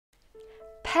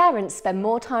Parents spend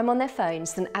more time on their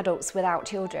phones than adults without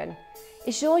children.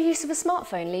 Is your use of a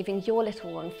smartphone leaving your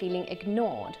little one feeling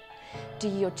ignored? Do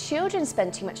your children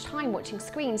spend too much time watching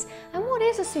screens? And what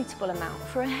is a suitable amount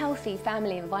for a healthy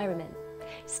family environment?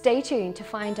 Stay tuned to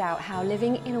find out how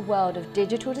living in a world of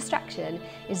digital distraction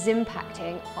is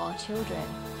impacting our children.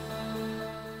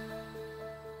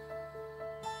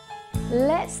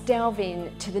 Let's delve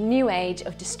into the new age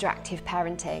of distractive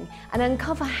parenting and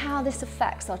uncover how this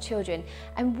affects our children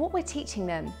and what we're teaching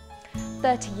them.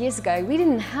 30 years ago, we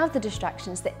didn't have the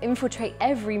distractions that infiltrate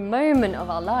every moment of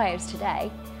our lives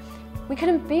today. We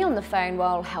couldn't be on the phone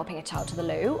while helping a child to the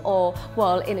loo or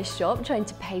while in a shop trying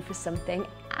to pay for something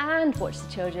and watch the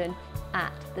children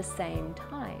at the same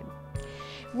time.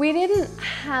 We didn't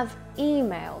have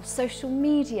email, social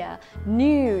media,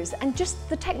 news, and just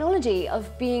the technology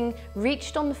of being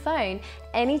reached on the phone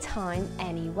anytime,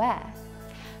 anywhere.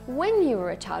 When you were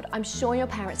a child, I'm sure your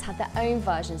parents had their own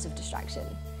versions of distraction.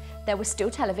 There was still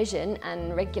television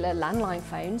and regular landline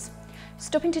phones.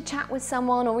 Stopping to chat with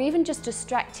someone or even just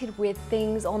distracted with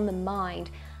things on the mind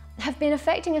have been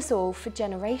affecting us all for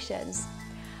generations.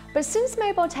 But since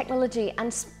mobile technology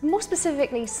and more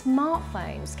specifically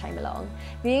smartphones came along,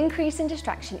 the increase in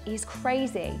distraction is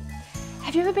crazy.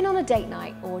 Have you ever been on a date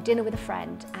night or dinner with a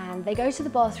friend and they go to the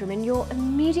bathroom and your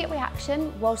immediate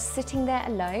reaction while sitting there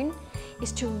alone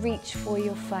is to reach for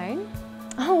your phone?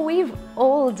 Oh, we've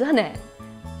all done it.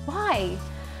 Why?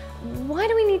 Why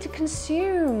do we need to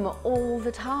consume all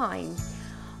the time?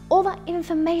 All that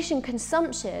information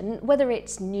consumption, whether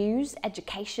it's news,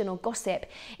 education or gossip,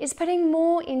 is putting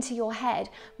more into your head,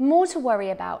 more to worry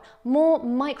about, more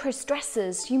micro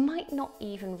stressors you might not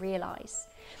even realise.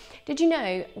 Did you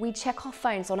know we check our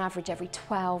phones on average every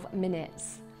 12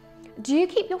 minutes? Do you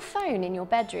keep your phone in your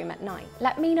bedroom at night?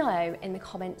 Let me know in the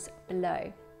comments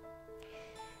below.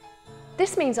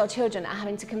 This means our children are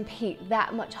having to compete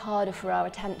that much harder for our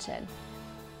attention.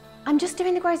 I'm just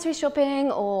doing the grocery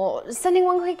shopping or sending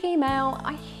one quick email.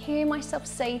 I hear myself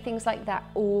say things like that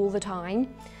all the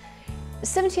time.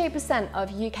 78% of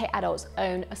UK adults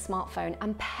own a smartphone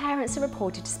and parents are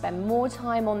reported to spend more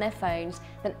time on their phones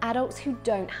than adults who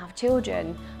don't have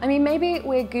children. I mean, maybe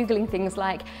we're Googling things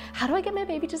like, how do I get my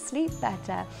baby to sleep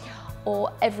better?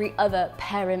 Or every other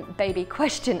parent-baby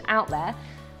question out there.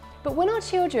 But when our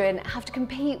children have to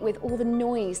compete with all the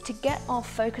noise to get our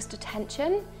focused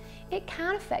attention, it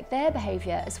can affect their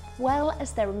behaviour as well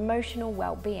as their emotional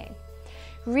well-being.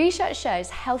 Research shows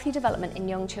healthy development in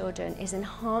young children is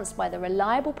enhanced by the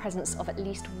reliable presence of at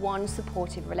least one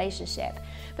supportive relationship.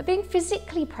 But being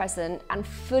physically present and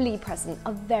fully present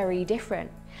are very different.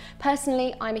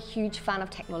 Personally, I'm a huge fan of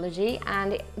technology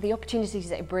and the opportunities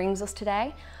that it brings us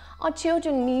today. Our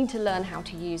children need to learn how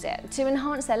to use it to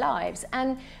enhance their lives,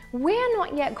 and we're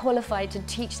not yet qualified to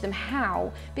teach them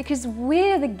how because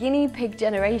we're the guinea pig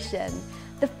generation,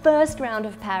 the first round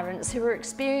of parents who are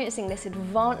experiencing this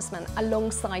advancement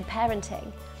alongside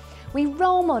parenting. We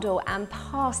role model and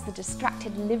pass the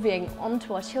distracted living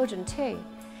onto our children too.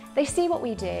 They see what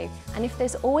we do, and if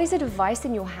there's always a device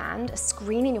in your hand, a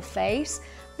screen in your face,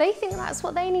 they think that's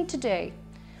what they need to do.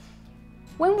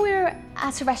 When we're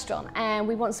at a restaurant and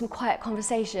we want some quiet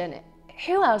conversation,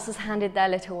 who else has handed their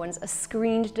little ones a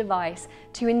screened device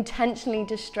to intentionally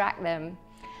distract them?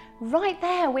 Right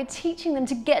there, we're teaching them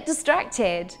to get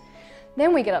distracted.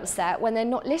 Then we get upset when they're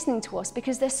not listening to us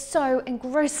because they're so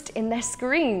engrossed in their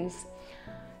screens.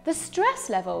 The stress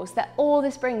levels that all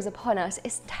this brings upon us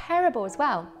is terrible as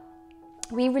well.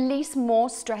 We release more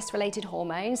stress-related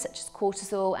hormones such as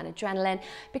cortisol and adrenaline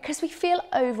because we feel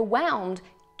overwhelmed,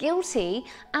 guilty,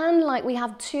 and like we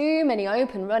have too many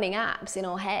open running apps in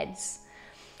our heads.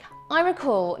 I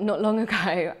recall not long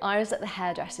ago, I was at the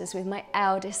hairdresser's with my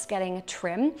eldest getting a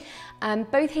trim, and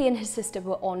both he and his sister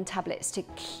were on tablets to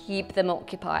keep them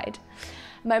occupied.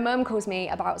 My mum calls me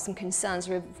about some concerns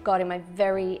regarding my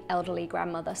very elderly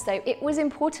grandmother, so it was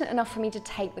important enough for me to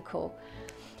take the call.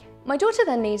 My daughter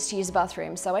then needs to use the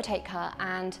bathroom, so I take her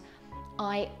and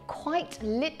I quite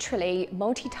literally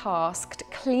multitasked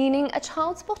cleaning a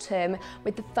child's bottom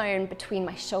with the phone between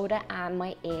my shoulder and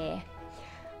my ear.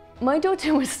 My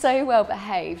daughter was so well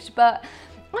behaved, but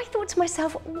I thought to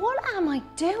myself, what am I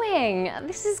doing?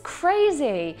 This is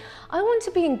crazy. I want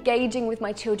to be engaging with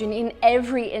my children in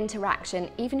every interaction,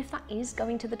 even if that is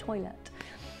going to the toilet.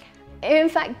 In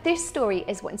fact, this story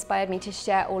is what inspired me to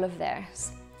share all of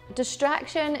this.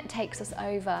 Distraction takes us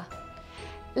over.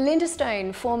 Linda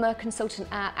Stone, former consultant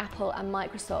at Apple and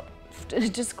Microsoft,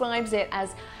 describes it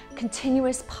as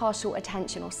continuous partial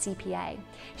attention, or CPA.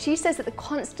 She says that the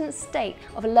constant state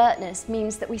of alertness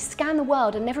means that we scan the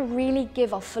world and never really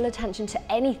give our full attention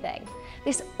to anything.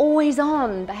 This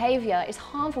always-on behaviour is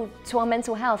harmful to our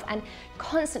mental health, and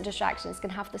constant distractions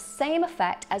can have the same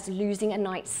effect as losing a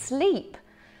night's sleep.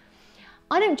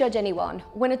 I don't judge anyone.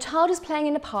 When a child is playing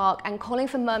in the park and calling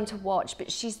for mum to watch,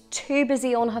 but she's too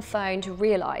busy on her phone to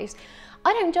realise,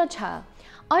 I don't judge her.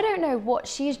 I don't know what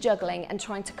she's juggling and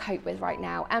trying to cope with right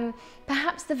now, and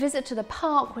perhaps the visit to the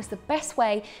park was the best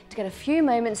way to get a few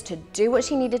moments to do what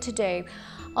she needed to do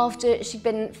after she'd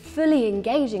been fully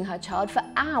engaging her child for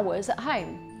hours at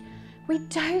home. We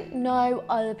don't know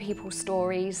other people's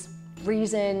stories,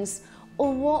 reasons,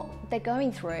 or what they're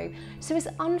going through, so it's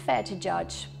unfair to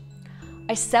judge.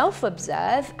 I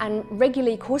self-observe and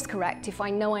regularly course correct if I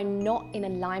know I'm not in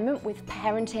alignment with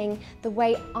parenting the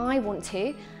way I want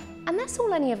to, and that's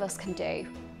all any of us can do,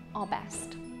 our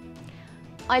best.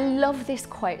 I love this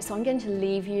quote, so I'm going to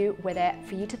leave you with it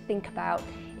for you to think about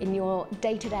in your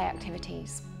day-to-day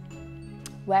activities.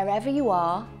 Wherever you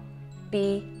are,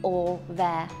 be all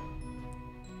there.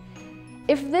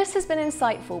 If this has been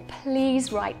insightful,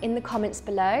 please write in the comments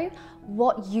below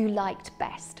what you liked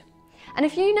best. And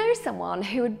if you know someone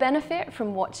who would benefit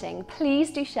from watching,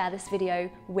 please do share this video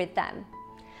with them.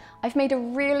 I've made a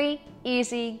really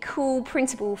easy, cool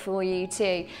printable for you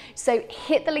too. So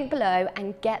hit the link below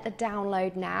and get the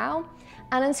download now.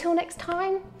 And until next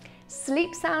time,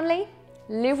 sleep soundly,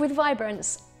 live with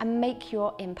vibrance, and make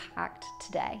your impact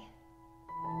today.